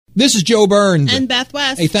This is Joe Burns. And Beth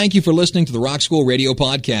West. Hey, thank you for listening to the Rock School Radio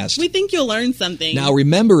Podcast. We think you'll learn something. Now,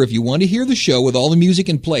 remember, if you want to hear the show with all the music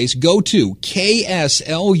in place, go to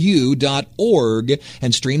kslu.org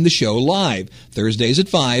and stream the show live. Thursdays at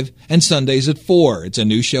 5 and Sundays at 4. It's a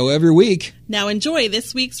new show every week. Now enjoy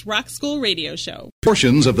this week's Rock School Radio Show.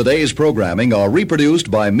 Portions of the day's programming are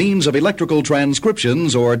reproduced by means of electrical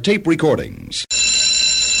transcriptions or tape recordings.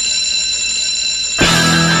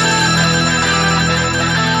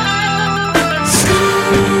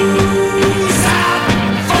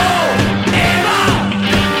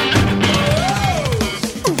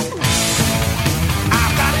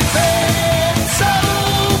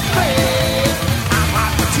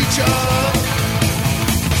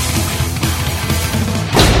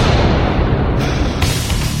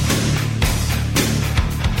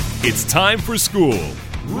 It's time for school,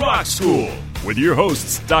 Rock School, with your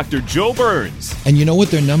hosts, Dr. Joe Burns. And you know what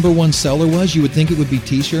their number one seller was? You would think it would be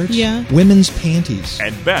T-shirts? Yeah. Women's panties.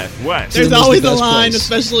 And Beth West. There's Cinema's always the a best line, place.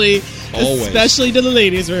 especially to the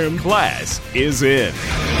ladies' room. Class is in.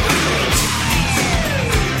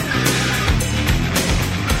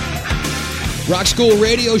 Rock School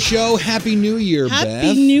Radio Show. Happy New Year, Beth.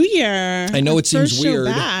 Happy New Year. I know it seems First show weird.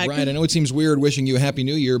 back. Right, I know it seems weird wishing you a Happy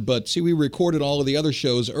New Year, but see, we recorded all of the other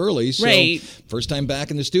shows early, so Right. first time back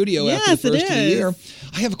in the studio Yes, after the it first of the is. year.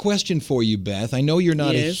 I have a question for you, Beth. I know you're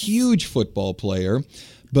not a Yes. huge football player.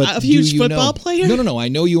 But A huge do you football know, player? No. I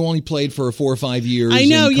know you only played for 4 or 5 years. I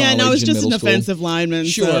know, in yeah, and I college was and just an middle school. offensive lineman,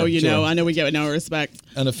 Sure, so, you know, sure. I know we get no respect.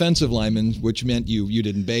 An offensive lineman, which meant you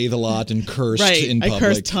didn't bathe a lot and cursed Right, in I public.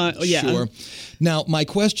 cursed ton- yeah. Sure. Now, my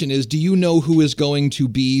question is, do you know who is going to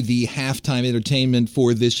be the halftime entertainment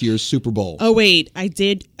for this year's Super Bowl? Oh, wait, I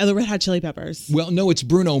did. Oh, the Red Hot Chili Peppers. Well, no, it's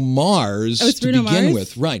Bruno Mars Oh, it's to Bruno begin Mars?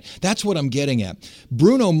 with. Right. That's what I'm getting at.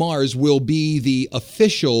 Bruno Mars will be the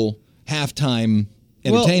official halftime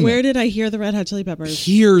entertainment. Well, where did I hear the Red Hot Chili Peppers?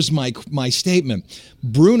 Here's my statement.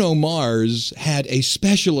 Bruno Mars had a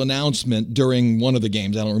special announcement during one of the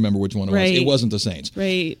games. I don't remember which one it was. Right. It wasn't the Saints.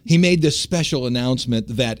 Right. He made this special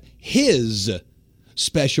announcement that his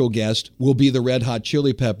special guest will be the Red Hot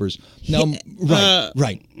Chili Peppers. Now,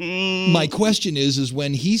 right. My question is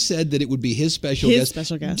when he said that it would be his special guest,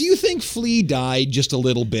 do you think Flea died just a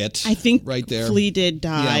little bit? I think right there. Flea did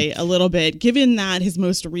die a little bit, given that his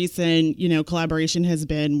most recent, collaboration has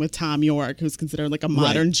been with Tom York, who's considered like a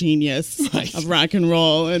modern genius of rock and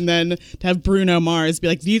roll, and then to have Bruno Mars be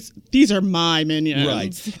like, these are my minions.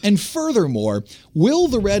 Right. And furthermore, will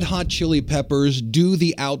the Red Hot Chili Peppers do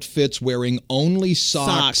the outfits wearing only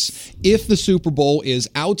socks if the Super Bowl is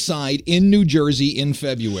outside in New Jersey in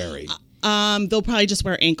February? They'll probably just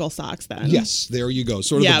wear ankle socks then. Yes, there you go.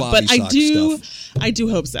 Sort of the Bobby but sock stuff. I do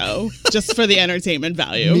hope so, just for the entertainment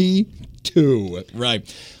value. Me too.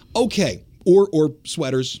 Right. Okay. Or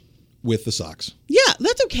sweaters with the socks. Yeah,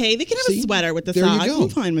 that's okay. They can have a sweater with the there socks. You go. I'm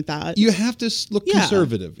fine with that. You have to look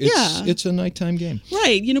conservative. It's a nighttime game.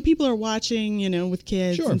 Right. People are watching, with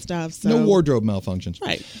kids and stuff. So. No wardrobe malfunctions.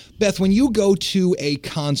 Right. Beth, when you go to a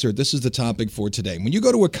concert, this is the topic for today. When you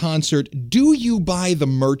go to a concert, do you buy the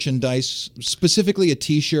merchandise, specifically a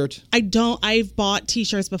T-shirt? I don't. I've bought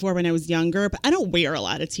T-shirts before when I was younger, but I don't wear a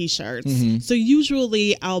lot of T-shirts. Mm-hmm. So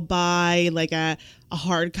usually I'll buy like a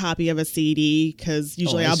hard copy of a CD, because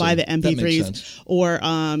usually I'll buy the MP3s or,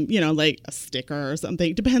 like a sticker or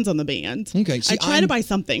something. Depends on the band. Okay. I try to buy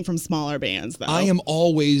something from smaller bands, though. I am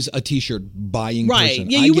always a T-shirt buying person.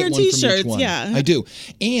 Yeah, you wear T-shirts. Yeah. I do.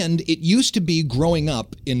 And it used to be growing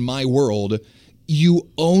up in my world, you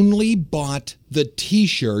only bought the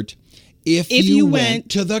T-shirt if you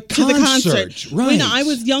went to the concert. Right. When I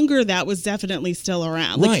was younger, that was definitely still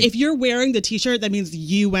around. Like, if you're wearing the T-shirt, that means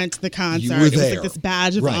you went to the concert. You were there. It was like this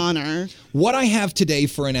badge of honor. What I have today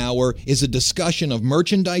for an hour is a discussion of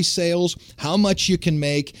merchandise sales, how much you can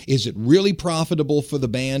make, is it really profitable for the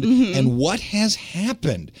band, and what has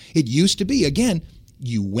happened. It used to be, again,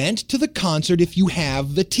 you went to the concert if you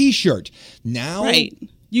have the T-shirt. Now... Right.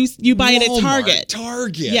 You buy it at Target.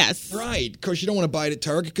 Target. Yes. Right. Of course, you don't want to buy it at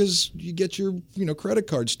Target because you get your credit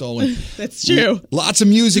card stolen. That's true. Lots of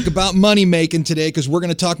music about money making today because we're going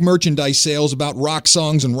to talk merchandise sales about rock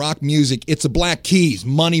songs and rock music. It's the Black Keys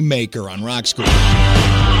Money Maker on Rock School.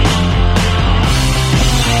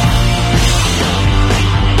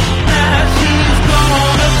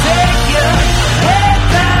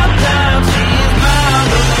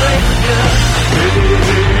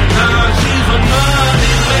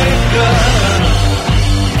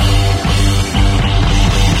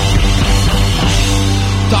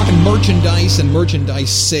 Talking merchandise and merchandise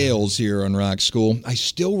sales here on Rock School. I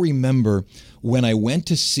still remember when I went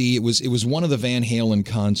to see, it was one of the Van Halen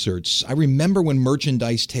concerts. I remember when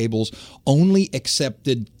merchandise tables only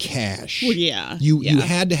accepted cash. Well, yeah. You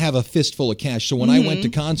had to have a fistful of cash. So when I went to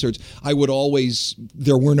concerts, I would always,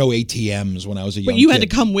 there were no ATMs when I was a young kid. But you had to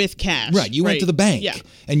come with cash. Right. You went to the bank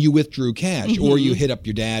and you withdrew cash, or you hit up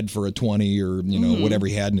your dad for a 20 or, whatever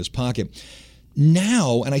he had in his pocket.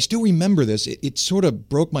 Now, and I still remember this, it sort of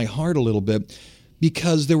broke my heart a little bit,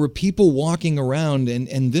 because there were people walking around,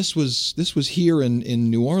 and this was here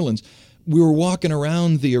in New Orleans. We were walking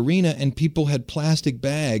around the arena, and people had plastic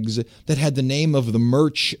bags that had the name of the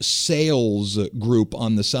merch sales group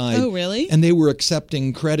on the side. Oh, really? And they were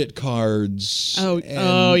accepting credit cards.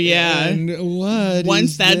 Oh, yeah. And what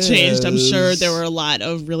Once is that this? changed, I'm sure there were a lot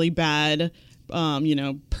of really bad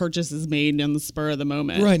purchases made on the spur of the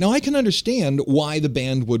moment. Right. Now, I can understand why the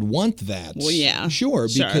band would want that. Well, yeah. Sure,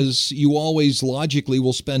 because you always logically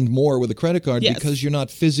will spend more with a credit card because you're not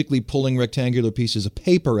physically pulling rectangular pieces of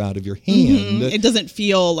paper out of your hand. It doesn't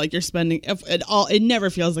feel like you're spending at all. It never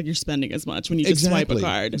feels like you're spending as much when you just swipe a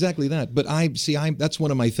card. Exactly that. But that's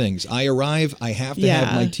one of my things. I arrive, I have to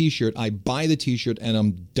have my T-shirt, I buy the T-shirt, and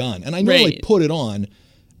I'm done. And I normally put it on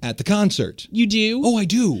at the concert. You do? Oh, I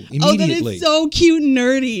do. Immediately. Oh, that is so cute and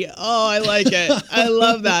nerdy. Oh, I like it. I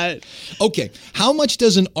love that. Okay. How much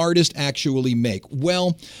does an artist actually make?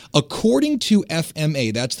 Well, according to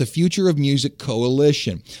FMA, that's the Future of Music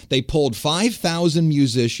Coalition, they polled 5,000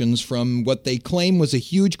 musicians from what they claim was a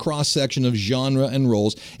huge cross-section of genre and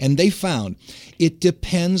roles, and they found it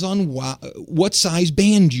depends on what size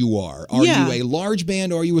band you are. Are you a large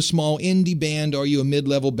band? Are you a small indie band? Are you a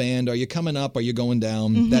mid-level band? Are you coming up? Are you going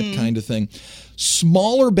down? That kind of thing.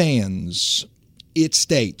 Smaller bands, it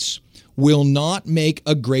states, will not make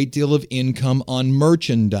a great deal of income on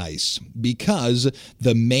merchandise because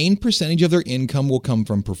the main percentage of their income will come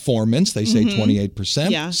from performance, they say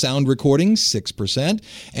 28%, sound recording 6%,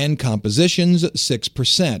 and compositions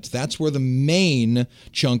 6%. That's where the main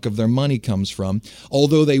chunk of their money comes from.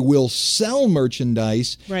 Although they will sell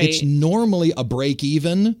merchandise, it's normally a break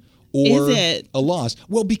even or a loss.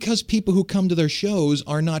 Well, because people who come to their shows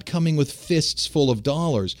are not coming with fists full of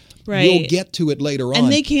dollars. We'll get to it later on.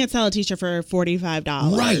 And they can't sell a T-shirt for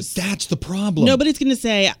 $45. Right, that's the problem. Nobody's going to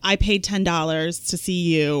say, I paid $10 to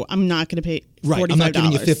see you. I'm not going to pay $45. Right, I'm not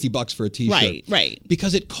giving you $50 for a T-shirt. Right.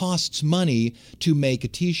 Because it costs money to make a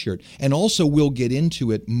T-shirt. And also, we'll get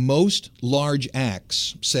into it, most large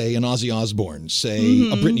acts, say an Ozzy Osbourne, say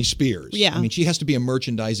a Britney Spears. Yeah. I mean, she has to be a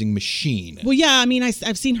merchandising machine. Well, yeah, I mean,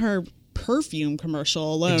 I've seen her perfume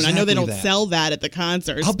commercial alone. Exactly. I know they don't sell that at the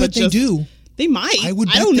concerts. I'll bet they do. They might. I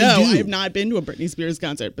don't know. I have not been to a Britney Spears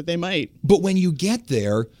concert, but they might. But when you get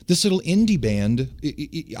there, this little indie band,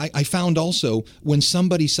 I found also when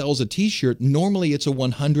somebody sells a T-shirt, normally it's a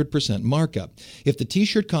 100% markup. If the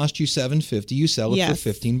T-shirt cost you $7.50, you sell it for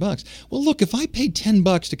 $15. Well, look, if I paid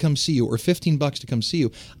 $10 to come see you or $15 to come see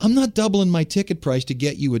you, I'm not doubling my ticket price to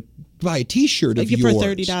get you buy a T-shirt of yours.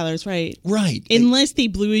 For $30, right? Right. Unless they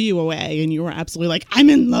blew you away and you were absolutely like, I'm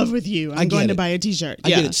in love with you. I'm going to buy a T-shirt. I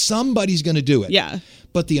get it. Somebody's going to do it. Yeah.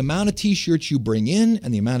 But the amount of T-shirts you bring in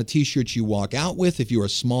and the amount of T-shirts you walk out with, if you're a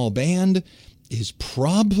small band, is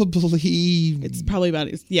probably... It's probably about...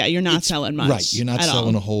 Yeah, you're not selling much. Right, you're not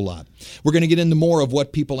selling a whole lot. We're going to get into more of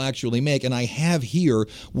what people actually make, and I have here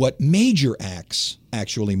what major acts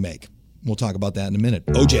actually make. We'll talk about that in a minute.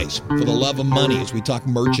 OJ's For the Love of Money as we talk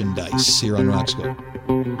merchandise here on Rock School.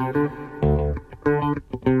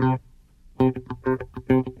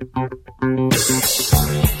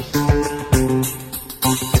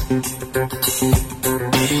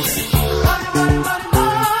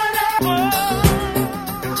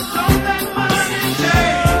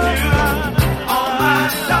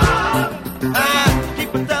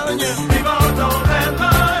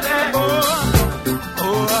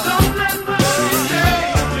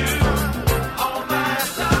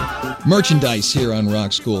 Merchandise here on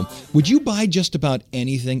Rock School. Would you buy just about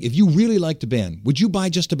anything? If you really liked a band, would you buy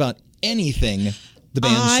just about anything the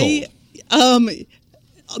band sold?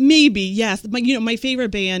 Maybe, yes. My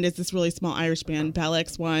favorite band is this really small Irish band, Bell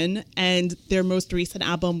X1, and their most recent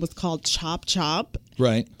album was called Chop Chop.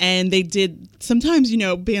 Right. And they did, sometimes,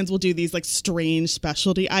 bands will do these like strange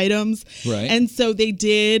specialty items. Right. And so they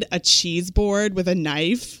did a cheese board with a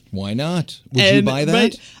knife. Why not? Would you buy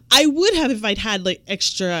that? I would have if I'd had like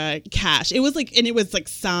extra cash. It was like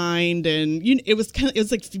signed and it was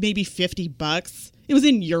like maybe $50. It was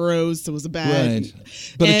in euros, so it was bad. Right.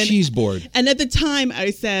 But a cheese board. And at the time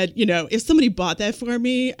I said, if somebody bought that for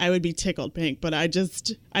me, I would be tickled pink, but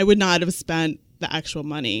I would not have spent the actual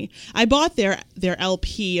money. I bought their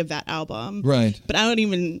LP of that album. Right. But I don't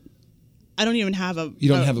even I don't even have a, you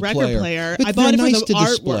don't have a record player. But I bought it nice for the to artwork.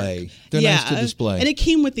 display. They're nice to display. And it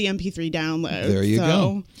came with the MP3 download. There you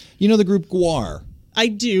go. You know the group GWAR? I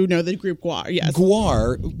do know the group GWAR, yes.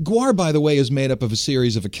 GWAR, by the way, is made up of a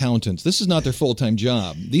series of accountants. This is not their full-time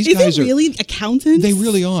job. These is guys it really accountants? They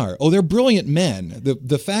really are. Oh, they're brilliant men.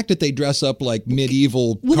 The fact that they dress up like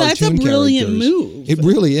medieval cartoon characters. That's a brilliant move. It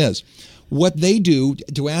really is. What they do,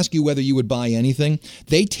 to ask you whether you would buy anything,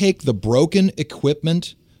 they take the broken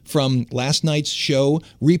equipment from last night's show,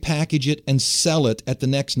 repackage it, and sell it at the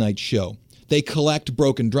next night's show. They collect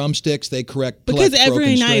broken drumsticks. They collect because every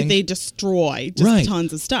broken night strings. they destroy just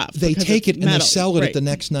tons of stuff. They take it and metal. they sell it at the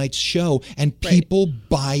next night's show, and people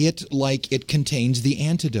buy it like it contains the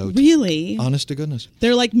antidote. Really? Honest to goodness.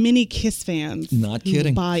 They're like mini Kiss fans. Not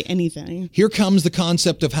kidding. Buy anything. Here comes the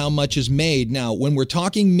concept of how much is made. Now, when we're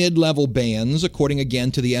talking mid-level bands, according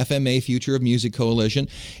again to the FMA Future of Music Coalition,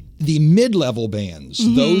 the mid-level bands,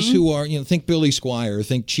 those who are, think Billy Squier,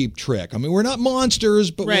 think Cheap Trick. I mean, we're not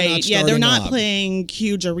monsters, but we're not starting they're not up. playing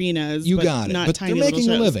huge arenas. You but got it. Not But tiny they're making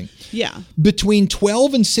a little shows. living. Yeah. Between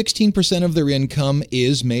 12 and 16% of their income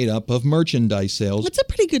is made up of merchandise sales. That's a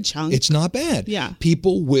pretty good chunk. It's not bad. Yeah.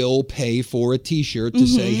 People will pay for a T-shirt to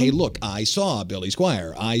say, hey, look, I saw Billy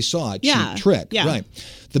Squier. I saw Cheap Trick. Yeah. Right.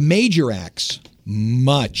 The major acts,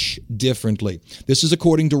 much differently. This is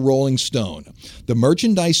according to Rolling Stone. The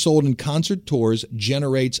merchandise sold in concert tours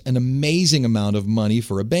generates an amazing amount of money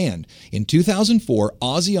for a band. In 2004,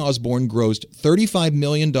 Ozzy Osbourne grossed $35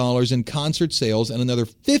 million in concert sales and another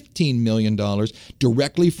 $15 million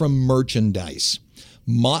directly from merchandise.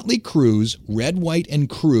 Motley Crue's Red, White, and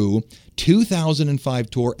Crew 2005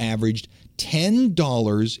 tour averaged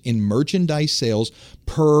 $10 in merchandise sales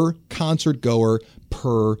per concert goer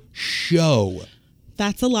per show.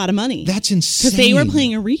 That's a lot of money. That's insane. Because they were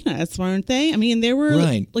playing arenas, weren't they? I mean, there were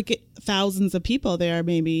Right. like thousands of people there,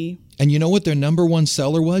 maybe. And you know what their number one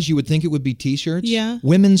seller was? You would think it would be T-shirts. Yeah.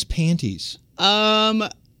 Women's panties.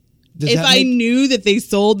 If I knew that they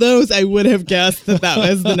sold those, I would have guessed that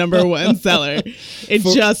was the number one seller. It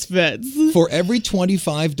just fits. For every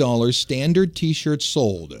 $25 standard T-shirt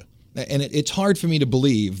sold, and it's hard for me to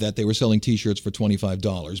believe that they were selling T-shirts for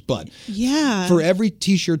 $25, but yeah, for every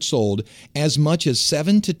T-shirt sold, as much as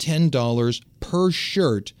 $7 to $10 per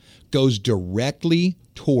shirt goes directly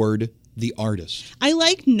toward the artist. I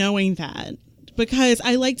like knowing that. Because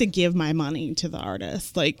I like to give my money to the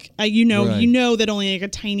artist. Like, you know that only like a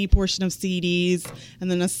tiny portion of CDs and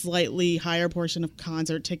then a slightly higher portion of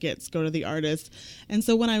concert tickets go to the artist. And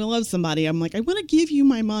so when I love somebody, I'm like, I want to give you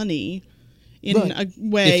my money in a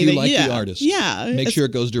way if you like the artist. Yeah. Make sure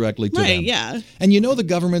it goes directly to them. Right, yeah. And you know the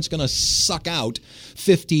government's going to suck out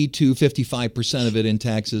 50 to 55% of it in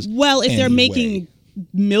taxes. Well, if they're making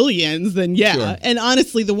millions, then yeah. Sure. And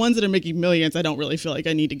honestly, the ones that are making millions, I don't really feel like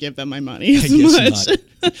I need to give them my money as much.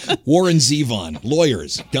 Not. Warren Zevon,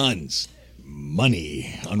 lawyers, guns,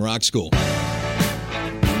 money on Rock School.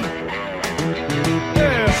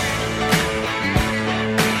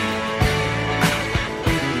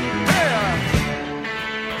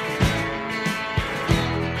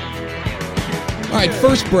 All right,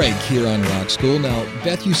 first break here on Rock School. Now,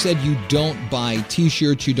 Beth, you said you don't buy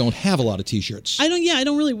T-shirts. You don't have a lot of T-shirts. I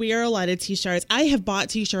don't really wear a lot of T-shirts. I have bought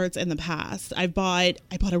T-shirts in the past. I bought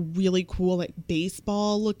a really cool like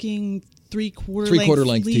baseball looking three-quarter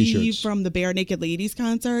length T-shirts from the Bare Naked Ladies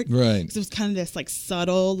concert. Right. Because it was kind of this like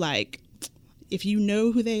subtle like, if you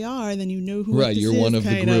know who they are, then you know who right, you're one of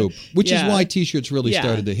the group, which is why T-shirts really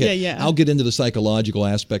started to hit. Yeah. I'll get into the psychological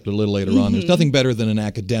aspect a little later on. There's nothing better than an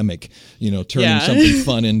academic, turning something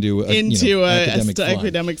fun into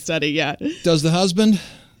academic study. Yeah. Does the husband?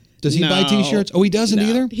 Does he buy T-shirts? Oh, he doesn't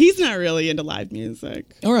either? He's not really into live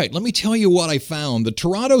music. All right, let me tell you what I found. The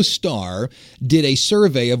Toronto Star did a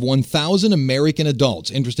survey of 1,000 American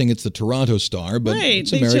adults. Interesting, it's the Toronto Star, but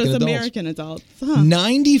it's American adults. They chose American adults. Huh.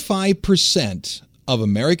 95% of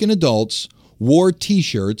American adults wore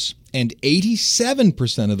T-shirts, and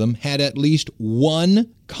 87% of them had at least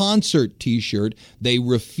one concert T-shirt they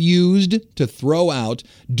refused to throw out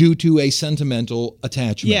due to a sentimental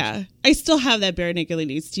attachment. Yeah. I still have that Bare Naked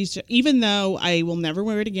Ladies T-shirt, even though I will never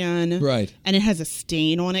wear it again. Right. And it has a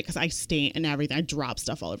stain on it because I stain and everything. I drop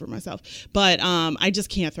stuff all over myself. But I just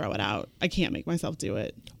can't throw it out. I can't make myself do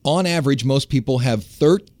it. On average, most people have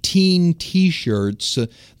 13 T-shirts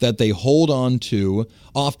that they hold on to,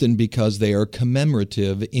 often because they are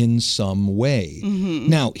commemorative in some way. Mm-hmm.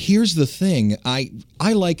 Now, here's the thing. I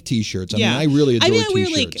like T-shirts. I mean, I really adore T-shirts. I wear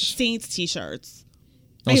like Saints T-shirts.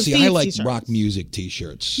 Oh, see, I like rock music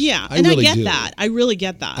T-shirts. Yeah, I really get do. that. I really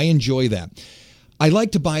get that. I enjoy that. I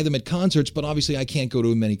like to buy them at concerts, but obviously I can't go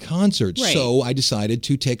to many concerts. Right. So I decided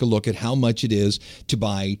to take a look at how much it is to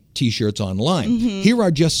buy T-shirts online. Here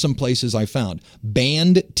are just some places I found.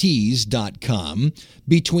 Bandtees.com.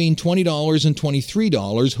 Between $20 and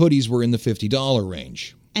 $23, hoodies were in the $50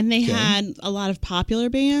 range. And they had a lot of popular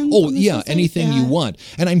bands. Oh, on this yeah, website? anything you want.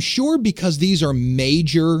 And I'm sure because these are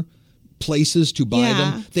major places to buy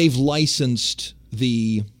them, they've licensed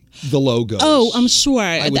the logos. Oh, I'm sure.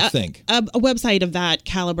 I would think. A website of that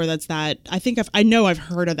caliber I know I've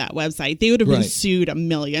heard of that website. They would have been Right. sued a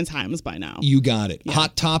million times by now. You got it.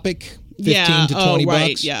 Hot Topic, 15 Yeah. to 20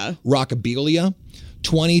 right, bucks. yeah. Rockabilia,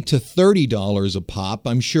 $20 to $30 a pop.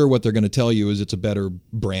 I'm sure what they're going to tell you is it's a better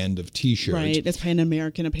brand of T-shirt. Right. It's probably an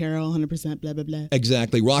American Apparel, 100% blah, blah, blah.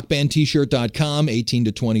 Exactly. Rockbandtshirt.com, $18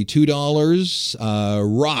 to $22.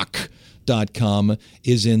 Rock.com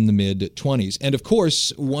is in the mid-20s. And of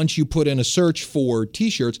course, once you put in a search for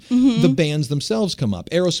T-shirts, the bands themselves come up.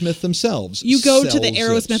 Aerosmith themselves You go to the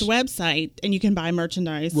sells Aerosmith this. website and you can buy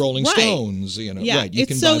merchandise. Rolling Right. Stones, Yeah, right. You it's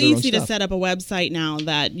can so buy their own easy to stuff. set up a website now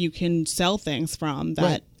that you can sell things from that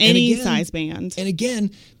Right. And any again- size band. And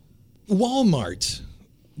again, Walmart,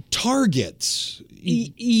 Target.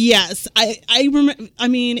 Yes, I remember. I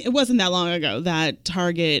mean, it wasn't that long ago that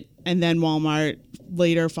Target and then Walmart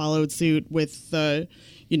later followed suit with the,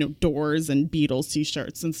 Doors and Beatles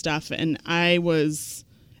T-shirts and stuff. And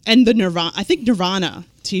the Nirvana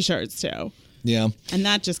T-shirts too. Yeah. And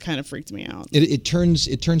that just kind of freaked me out. It turns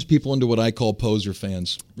people into what I call poser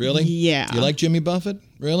fans. Really? Yeah. You like Jimmy Buffett?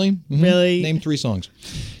 Really? Mhm. Really? Name 3 songs.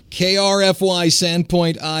 KRFY,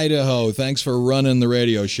 Sandpoint, Idaho. Thanks for running the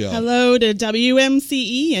radio show. Hello to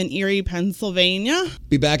WMCE in Erie, Pennsylvania.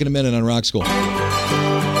 Be back in a minute on Rock School.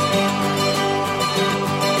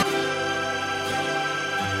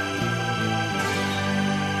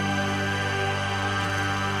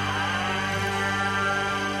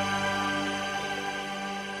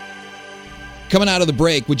 Coming out of the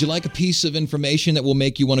break, would you like a piece of information that will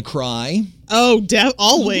make you want to cry? Oh,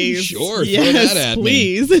 always. Sure, throw yes, that at me.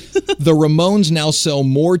 please. The Ramones now sell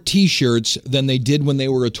more T-shirts than they did when they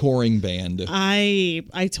were a touring band. I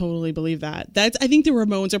totally believe that. I think the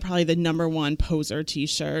Ramones are probably the #1 poser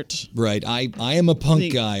T-shirt. Right. I am a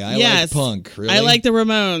punk guy. I Yes. like punk. Really? I like the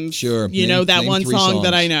Ramones. Sure. You know that Name one 3 song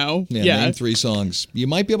that songs. I know. Yeah, name 3 songs. You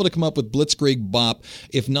might be able to come up with Blitzkrieg Bop.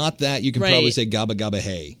 If not that, you can probably Right. say Gabba Gabba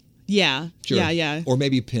Hey. Yeah. Sure. Yeah. Or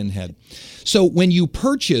maybe Pinhead. So when you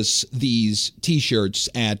purchase these T-shirts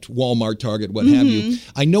at Walmart, Target, what have you,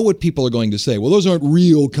 I know what people are going to say. Well, those aren't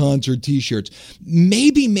real concert T-shirts.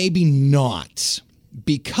 Maybe not.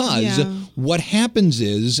 Because what happens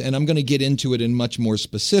is, and I'm going to get into it in much more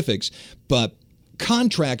specifics, but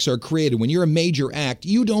contracts are created. When you're a major act,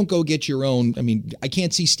 you don't go get your own. I mean, I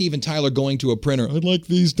can't see Steven Tyler going to a printer. I'd like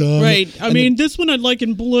these done. Right. I mean, this one I'd like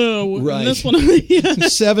in blue. Right. And this one, yeah.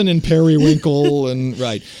 7 in periwinkle and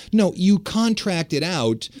right. No, you contract it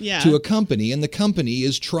out to a company, and the company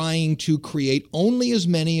is trying to create only as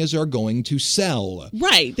many as are going to sell.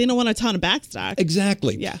 Right. They don't want a ton of backstock.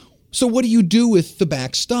 Exactly. Yeah. So what do you do with the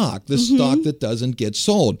back stock, the stock that doesn't get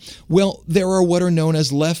sold? Well, there are what are known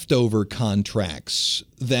as leftover contracts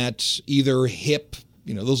that either hip,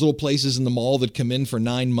 those little places in the mall that come in for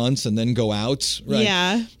 9 months and then go out. Right?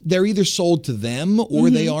 Yeah. They're either sold to them or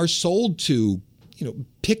they are sold to,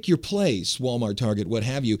 pick your place, Walmart, Target, what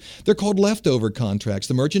have you. They're called leftover contracts.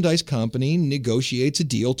 The merchandise company negotiates a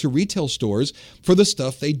deal to retail stores for the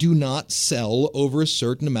stuff they do not sell over a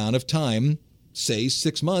certain amount of time, say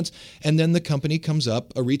 6 months, and then the company comes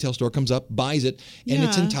up, a retail store comes up, buys it, and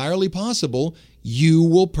it's entirely possible you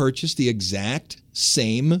will purchase the exact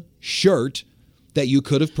same shirt that you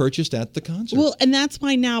could have purchased at the concert. Well, and that's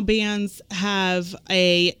why now bands have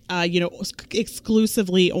a,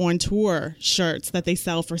 exclusively on tour shirts that they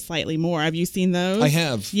sell for slightly more. Have you seen those? I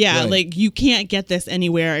have. Yeah, right. like you can't get this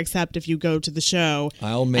anywhere except if you go to the show.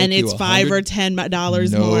 I'll make and you it's $5 or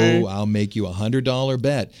 $10 more. No, I'll make you $100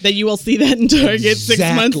 bet. That you will see that in Target 6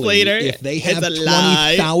 months Exactly. later. If they have It's a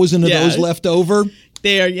lie. 20,000 of those left over,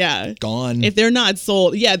 they are, gone. If they're not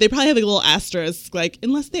sold, they probably have a little asterisk, like,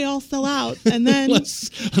 unless they all sell out. And then, unless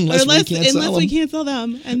we can't sell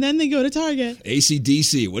them. And then they go to Target.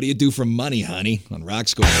 AC/DC, what do you do for money, honey? On Rock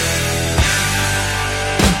School.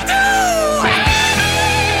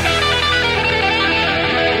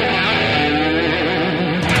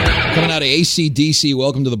 Coming out out of AC/DC.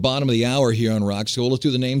 Welcome to the bottom of the hour here on Rock School. Let's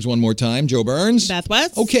do the names one more time. Joe Burns. Beth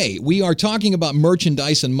West. Okay, we are talking about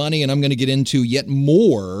merchandise and money, and I'm going to get into yet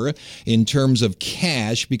more in terms of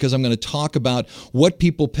cash because I'm going to talk about what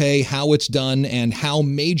people pay, how it's done, and how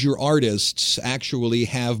major artists actually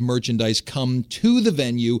have merchandise come to the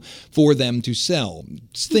venue for them to sell.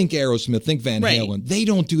 Think Aerosmith, think Van Halen. They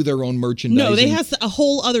don't do their own merchandise. No, they have a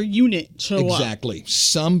whole other unit show up. Exactly.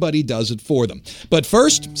 Somebody does it for them. But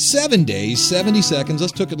first, 7 days, 70 seconds.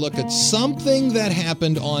 Let's take a look at something that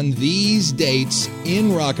happened on these dates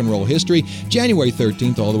in rock and roll history. January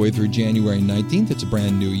 13th all the way through January 19th. It's a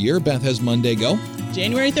brand new year. Beth has Monday. Go.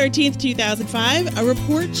 January 13th, 2005, a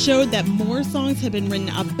report showed that more songs had been written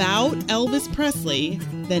about Elvis Presley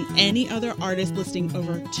than any other artist, listing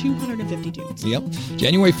over 250 tunes. Yep.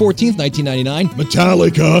 January 14th, 1999,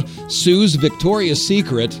 Metallica sues Victoria's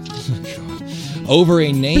Secret over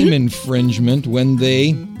a name infringement when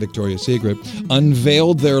they, Victoria's Secret,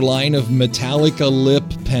 unveiled their line of Metallica lip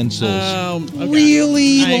pencils. Oh, okay.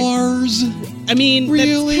 Really, Lars? I mean,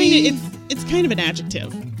 really? it's kind of an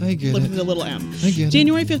adjective. I get Look it. at the little M. I get it.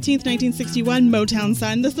 January 15th, 1961, Motown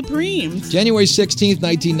signed the Supremes. January 16th,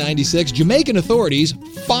 1996, Jamaican authorities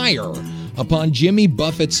fire upon Jimmy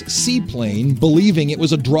Buffett's seaplane, believing it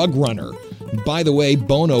was a drug runner. By the way,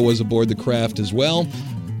 Bono was aboard the craft as well.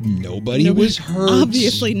 Nobody was hurt.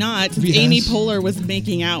 Obviously not, since Yes. Amy Poehler was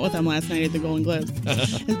making out with him last night at the Golden Globes.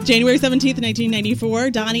 January 17th, 1994,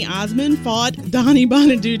 Donny Osmond fought Donny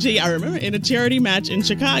Bonaducci, I remember, in a charity match in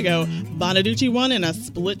Chicago. Bonaducci won in a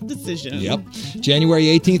split decision. Yep. January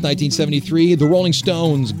 18th, 1973, the Rolling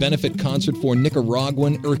Stones benefit concert for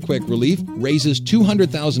Nicaraguan earthquake relief raises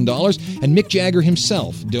 $200,000, and Mick Jagger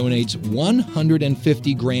himself donates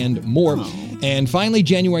 $150,000 more. Oh. And finally,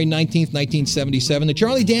 January 19th, 1977, the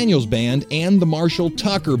Charlie Daniels Band and the Marshall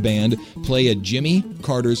Tucker Band play at Jimmy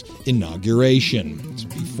Carter's inauguration. It's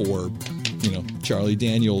before, Charlie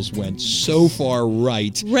Daniels went so far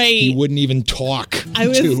right, he wouldn't even talk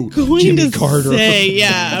to Jimmy Carter.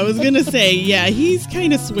 I was going to say, he's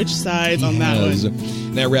kind of switched sides on that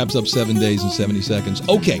one. That wraps up 7 days and 70 seconds.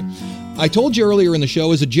 Okay. I told you earlier in the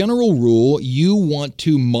show, as a general rule, you want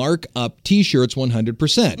to mark up T-shirts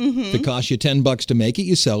 100%. If it costs you $10 to make it,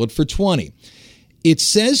 you sell it for $20. It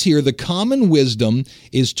says here the common wisdom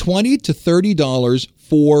is $20 to $30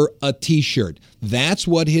 for a T-shirt. That's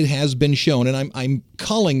what it has been shown, and I'm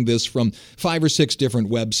culling this from 5 or 6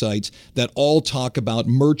 different websites that all talk about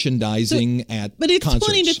merchandising at But it's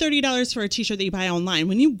concerts. $20 to $30 for a T-shirt that you buy online.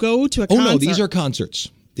 When you go to a concert... Oh, no, these are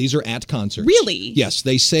concerts. These are at concerts. Really? Yes,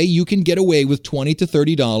 they say you can get away with $20 to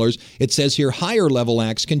 $30. It says here higher level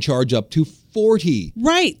acts can charge up to $40.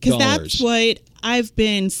 Right, because that's what I've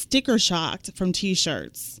been sticker shocked from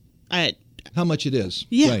T-shirts. How much it is?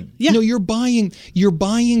 Yeah, right. yeah. No, you're buying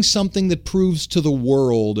something that proves to the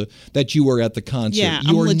world that you were at the concert. Yeah,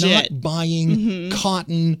 you I'm are legit. not buying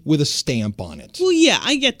cotton with a stamp on it. Well, yeah,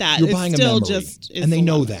 I get that. You're buying still a memory, just and they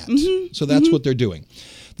know that. So that's what they're doing.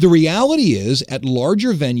 The reality is, at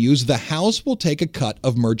larger venues, the house will take a cut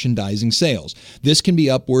of merchandising sales. This can be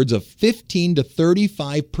upwards of 15 to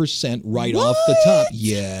 35% right off the top.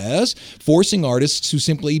 Yes, forcing artists who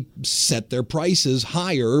simply set their prices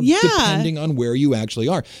higher depending on where you actually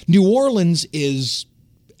are. New Orleans is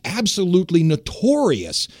absolutely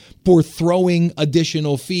notorious for throwing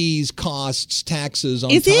additional fees, costs, taxes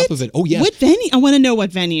on top of it. Oh, yes. What venue? I want to know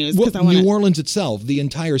what venues. New Orleans itself, the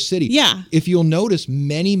entire city. Yeah. If you'll notice,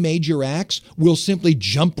 many major acts will simply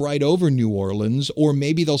jump right over New Orleans, or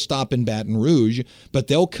maybe they'll stop in Baton Rouge, but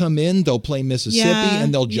they'll come in, they'll play Mississippi,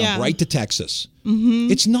 and they'll jump right to Texas.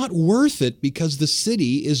 It's not worth it because the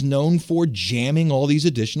city is known for jamming all these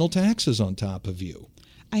additional taxes on top of you.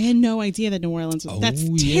 I had no idea that New Orleans was... That's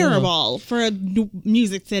terrible for a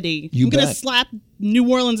music city. I'm going to slap New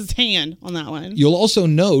Orleans' hand on that one. You'll also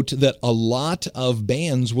note that a lot of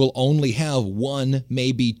bands will only have 1,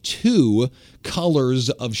 maybe 2 colors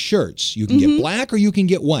of shirts. You can get black or you can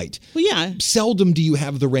get white. Well, yeah. Seldom do you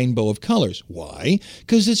have the rainbow of colors. Why?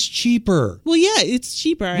 Because it's cheaper. Well, yeah, it's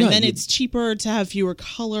cheaper. And then it's cheaper to have fewer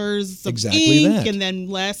colors of ink, and then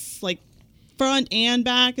less, front and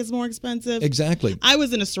back is more expensive. Exactly. I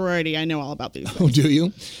was in a sorority. I know all about these things. Oh, do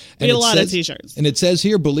you? We had a lot of T-shirts. And it says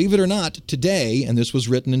here, believe it or not, today, and this was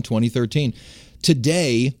written in 2013,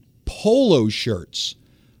 today, polo shirts,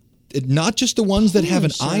 not just the ones that have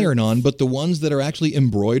an iron on, but the ones that are actually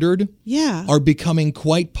embroidered, are becoming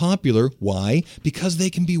quite popular. Why? Because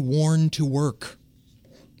they can be worn to work.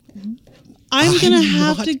 I'm going to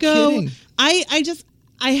have to go. Kidding.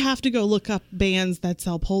 I have to go look up bands that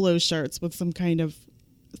sell polo shirts with some kind of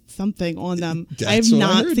something on them. That's I have what I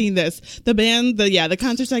not heard. seen this. The band, the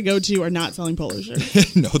concerts I go to are not selling polo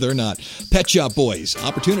shirts. No, they're not. Pet Shop Boys.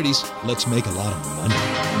 Opportunities. Let's make a lot of money.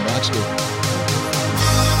 Rock School.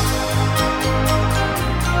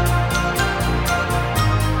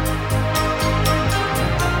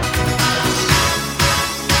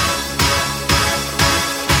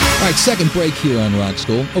 All right, second break here on Rock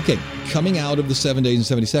School. Okay, coming out of the 7 days and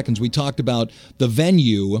 70 seconds, we talked about the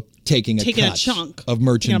venue taking a chunk of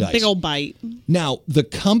merchandise. A big old bite. Now, the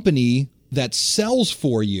company that sells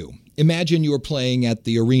for you, imagine you're playing at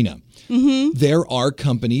the arena. Mm-hmm. There are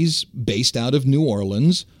companies based out of New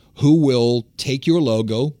Orleans who will take your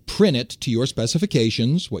logo, print it to your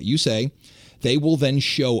specifications, what you say. They will then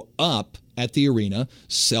show up at the arena,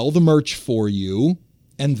 sell the merch for you,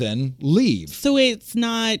 and then leave. So it's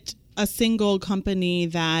not a single company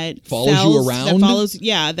that follows you around.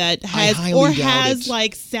 That has it.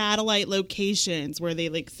 like satellite locations where they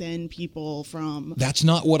like send people from. That's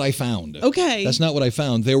not what I found. Okay, that's not what I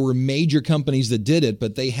found. There were major companies that did it,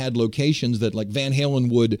 but they had locations that, like Van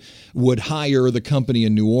Halen would hire the company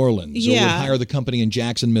in New Orleans, or would hire the company in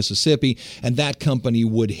Jackson, Mississippi, and that company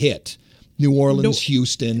would hit New Orleans,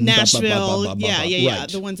 Houston, Nashville, right.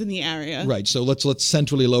 The ones in the area. Right. So let's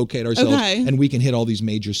centrally locate ourselves, and we can hit all these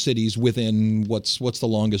major cities within what's the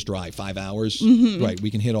longest drive? 5 hours. Mm-hmm. Right. We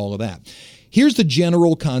can hit all of that. Here's the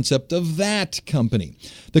general concept of that company.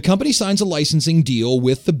 The company signs a licensing deal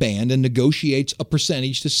with the band and negotiates a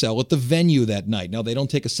percentage to sell at the venue that night. Now, they don't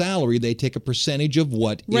take a salary. They take a percentage of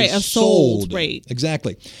what is sold. Right.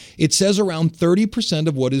 Exactly. It says around 30%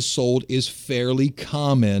 of what is sold is fairly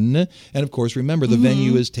common. And, of course, remember, the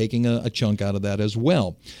venue is taking a chunk out of that as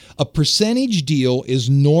well. A percentage deal is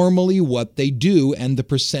normally what they do, and the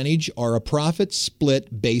percentage are a profit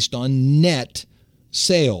split based on net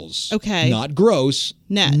sales. Okay. Not gross.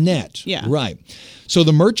 Net. Yeah. Right. So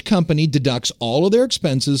the merch company deducts all of their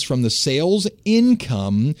expenses from the sales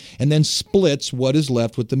income and then splits what is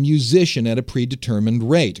left with the musician at a predetermined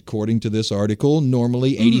rate. According to this article,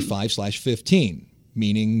 normally 85/15,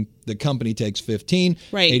 meaning the company takes 15,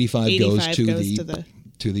 right. 85 goes to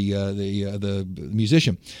the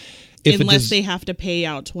musician. Unless they have to pay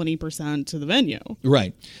out 20% to the venue.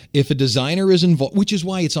 Right. If a designer is involved, which is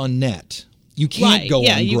why it's on net. You can't go on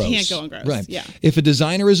gross. You can't go on gross. Right. Yeah. If a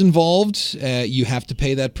designer is involved, you have to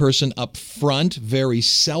pay that person up front. Very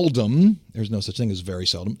seldom, there's no such thing as very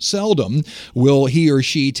seldom will he or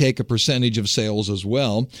she take a percentage of sales as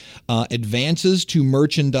well. Advances to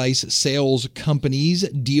merchandise sales companies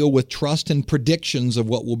deal with trust and predictions of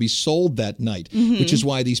what will be sold that night, which is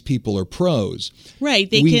why these people are pros.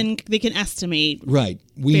 Right. They can estimate. Right.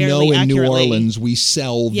 We know in accurately. New Orleans we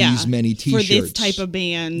sell these many T-shirts. For this type of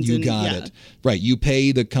band. You got it. Right. You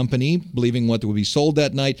pay the company, believing what will be sold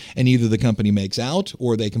that night, and either the company makes out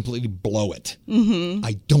or they completely blow it. Mm-hmm.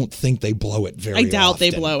 I don't think they blow it very often. I doubt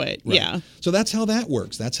they blow it. Right. Yeah. So that's how that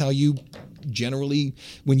works. That's how you generally,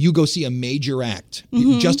 when you go see a major act,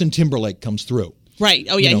 Justin Timberlake comes through. Right.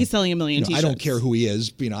 Oh, yeah. He's selling 1 million T-shirts. I don't care who he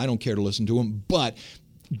is. I don't care to listen to him. But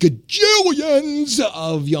gajillions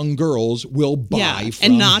of young girls will buy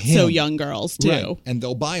from and not him. So young girls too. Right. And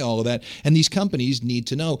they'll buy all of that. And these companies need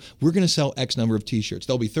to know, we're going to sell X number of T-shirts.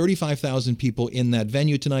 There'll be 35,000 people in that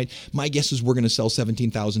venue tonight. My guess is we're going to sell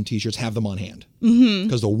 17,000 T-shirts. Have them on hand.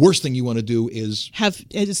 Because the worst thing you want to do is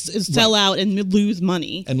sell out and lose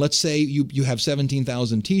money. And let's say you have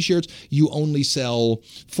 17,000 T-shirts. You only sell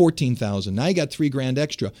 14,000. Now you got $3,000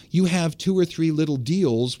 extra. You have 2 or 3 little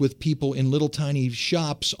deals with people in little tiny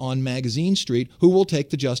shops on Magazine Street who will take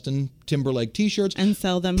the Justin Timberlake T-shirts and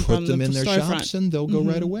sell them put them in their shops, and they'll go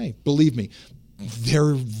right away. Believe me,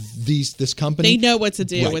 this company. They know what to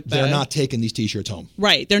do with them. They're not taking these T-shirts home.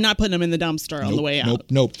 Right. They're not putting them in the dumpster on the way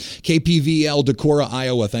out. Nope. KPVL, Decorah,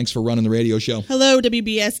 Iowa. Thanks for running the radio show. Hello,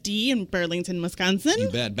 WBSD in Burlington, Wisconsin. You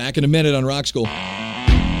bet. Back in a minute on Rock School.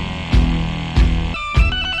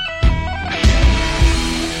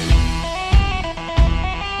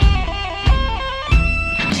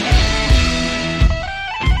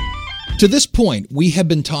 To this point, we have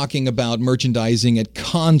been talking about merchandising at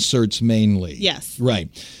concerts mainly. Yes. Right.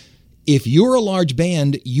 If you're a large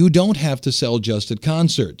band, you don't have to sell just at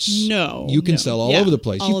concerts. No. You can sell all over the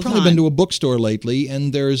place. You've probably been to a bookstore lately,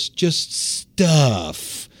 and there's just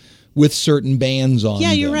stuff with certain bands on them.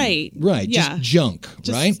 Yeah, you're right. Right. Yeah. Just junk,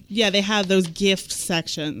 right? Yeah, they have those gift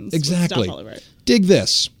sections. Exactly. With stuff all over it. Dig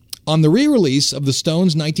this. On the re-release of the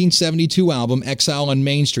Stones' 1972 album, Exile on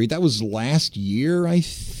Main Street, that was last year, I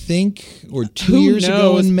think, or 2 years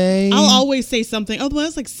ago in May. I'll always say something. Oh, well,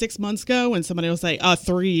 that's like 6 months ago, and somebody will say,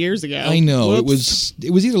 3 years ago. I know. Whoops.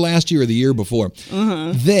 It was either last year or the year before.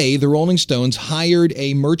 They, the Rolling Stones, hired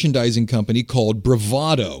a merchandising company called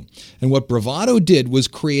Bravado. And what Bravado did was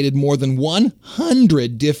created more than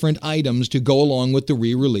 100 different items to go along with the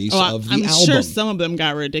re-release of the album. I'm sure some of them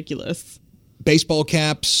got ridiculous. Baseball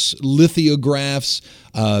caps, lithographs,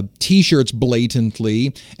 T-shirts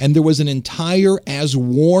blatantly, and there was an entire as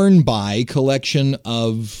worn by collection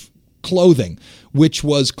of clothing, which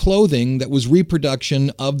was clothing that was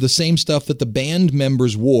reproduction of the same stuff that the band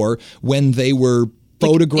members wore when they were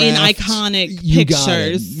photographed. In iconic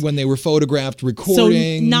pictures. When they were photographed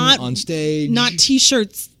recording on stage. Not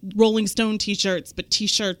T-shirts, Rolling Stone T-shirts, but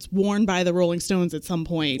T-shirts worn by the Rolling Stones at some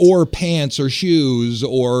point. Or pants or shoes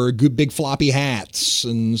or good big floppy hats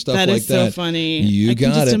and stuff like that. That is so funny. I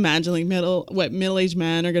can just imagine like middle-aged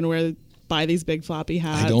men are going to buy these big floppy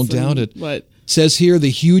hats. I don't doubt it. What? Says here the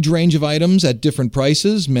huge range of items at different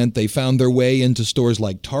prices meant they found their way into stores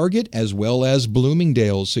like Target as well as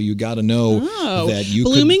Bloomingdale's. So you got to know that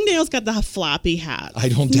Bloomingdale's got the floppy hats. I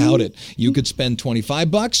don't doubt it. You could spend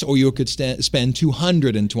 $25 or you could spend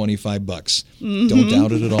 $225. Don't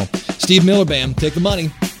doubt it at all. Steve Miller Band, take the money.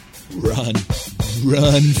 Run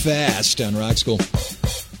fast on Rock School.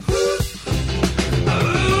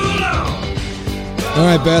 All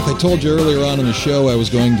right, Beth, I told you earlier on in the show I was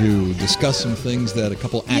going to discuss some things that a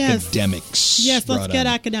couple academics Yes, let's get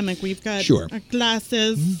on. academic. We've got Sure. our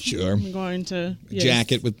glasses. Sure. I'm going to... Yes.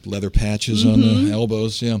 Jacket with leather patches on the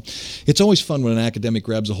elbows, yeah. It's always fun when an academic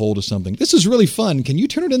grabs a hold of something. This is really fun. Can you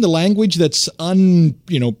turn it into language that's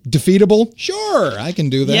defeatable? Sure, I can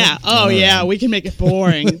do that. Yeah. Oh, yeah. We can make it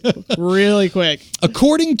boring really quick.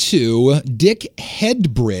 According to Dick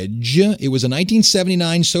Headbridge, it was a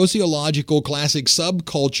 1979 sociological classic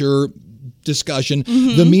subculture discussion,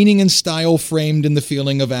 the meaning and style framed in the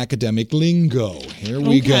feeling of academic lingo. Here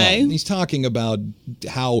we go. He's talking about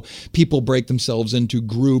how people break themselves into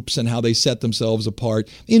groups and how they set themselves apart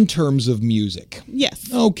in terms of music.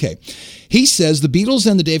 Yes. Okay. He says the Beatles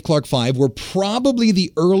and the Dave Clark Five were probably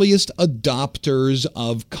the earliest adopters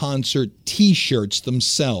of concert T-shirts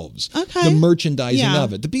themselves. Okay. The merchandising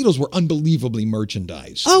of it. The Beatles were unbelievably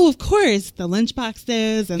merchandised. Oh, of course. The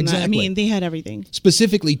lunchboxes and Exactly. they had everything.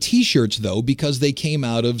 Specifically T-shirts, though, because they came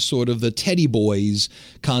out of sort of the Teddy Boys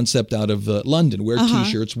concept out of London, where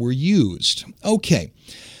T-shirts were used. Okay.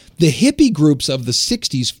 The hippie groups of the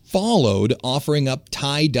 60s followed, offering up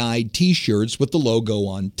tie-dyed T-shirts with the logo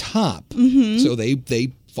on top. So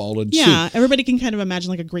they followed suit. Yeah, everybody can kind of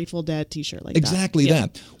imagine like a Grateful Dead T-shirt like Exactly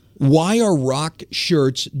that. Why are rock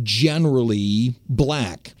shirts generally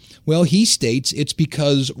black? Well, he states it's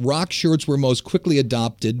because rock shirts were most quickly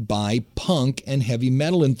adopted by punk and heavy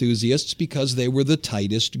metal enthusiasts because they were the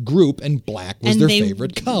tightest group and black was their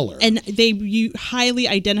favorite color. And they highly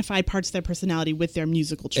identified parts of their personality with their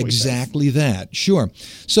musical choices. Exactly that, sure.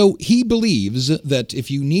 So he believes that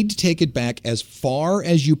if you need to take it back as far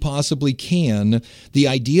as you possibly can, the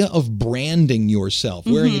idea of branding yourself,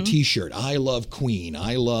 wearing a T-shirt, I love Queen,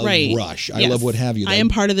 I love Rush, I love what have you. I am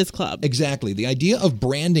part of this club. Exactly. The idea of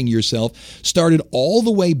branding yourself started all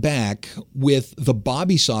the way back with the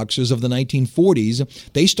Bobby Soxers of the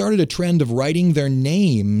 1940s. They started a trend of writing their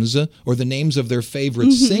names or the names of their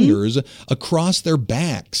favorite singers across their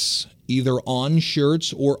backs, either on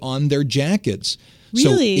shirts or on their jackets.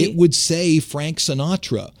 Really? So it would say Frank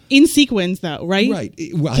Sinatra. In sequence, though, right? Right.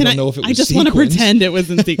 I don't know if it was I just want to pretend it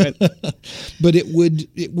was in sequence. But it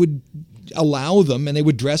would allow them, and they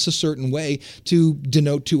would dress a certain way to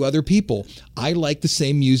denote to other people, I like the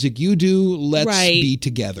same music you do, let's be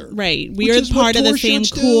together. Right. We are part of the same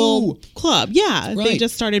cool club. Yeah. Right. They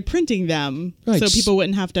just started printing them so people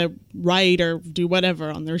wouldn't have to write or do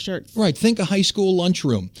whatever on their shirts. Right. Think a high school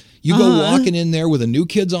lunchroom. You go walking in there with a New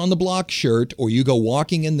Kids on the Block shirt, or you go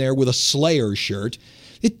walking in there with a Slayer shirt.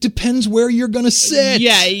 It depends where you're going to sit.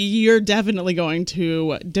 Yeah, you're definitely going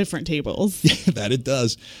to different tables. That it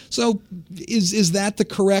does. So is that the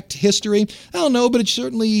correct history? I don't know, but it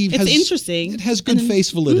certainly has... It's interesting. It has good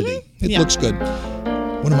face validity. It looks good.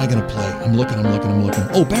 What am I going to play? I'm looking.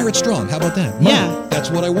 Oh, Barrett Strong. How about that? Money. Yeah.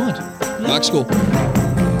 That's what I want. Rock School.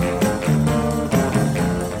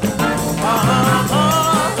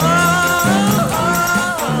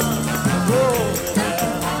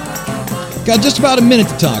 Got just about a minute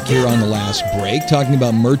to talk here on the last break, talking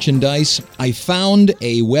about merchandise. I found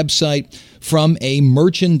a website from a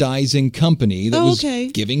merchandising company that was okay.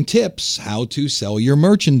 giving tips how to sell your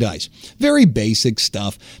merchandise. Very basic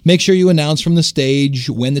stuff. Make sure you announce from the stage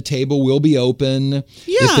when the table will be open. Yeah,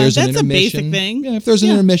 if there's an that's a basic intermission, thing. Yeah, if there's an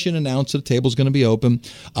intermission, announce that the table's going to be open.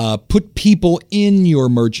 Put people in your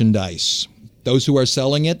merchandise. Those who are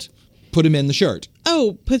selling it, put them in the shirt.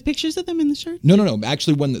 Oh, put pictures of them in the shirt? No.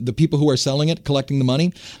 Actually, when the people who are selling it, collecting the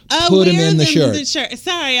money, Oh, put them wear in the them shirt.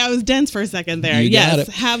 Sorry, I was dense for a second there. You got Yes,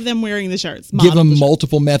 it. have them wearing the shirts. Give them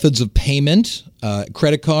multiple methods of payment,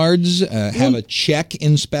 credit cards, have a check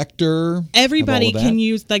inspector. Everybody have all of that. can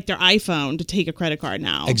use like their iPhone to take a credit card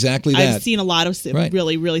now. Exactly that. I've seen a lot of Right.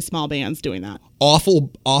 really, really small bands doing that.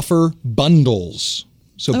 Offer bundles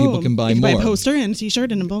so people can buy you can more. Buy a poster and a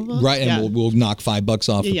T-shirt and a blah, blah, blah. Right, and we'll knock $5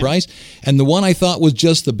 off the Yeah. price. And the one I thought was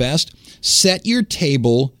just the best, set your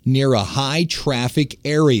table near a high traffic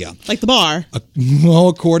area. Like the bar. Well,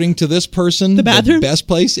 according to this person, The bathroom? best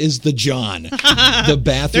place is the John. The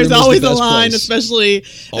bathroom There's is always the a best line, place.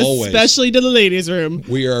 especially to the ladies' room.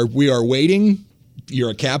 We are waiting.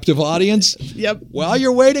 You're a captive audience. Yep. While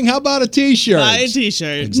you're waiting, how about a T-shirt? Buy a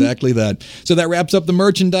T-shirt. Exactly that. So that wraps up the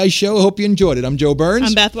merchandise show. Hope you enjoyed it. I'm Joe Burns.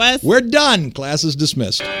 I'm Beth West. We're done. Class is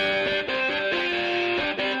dismissed.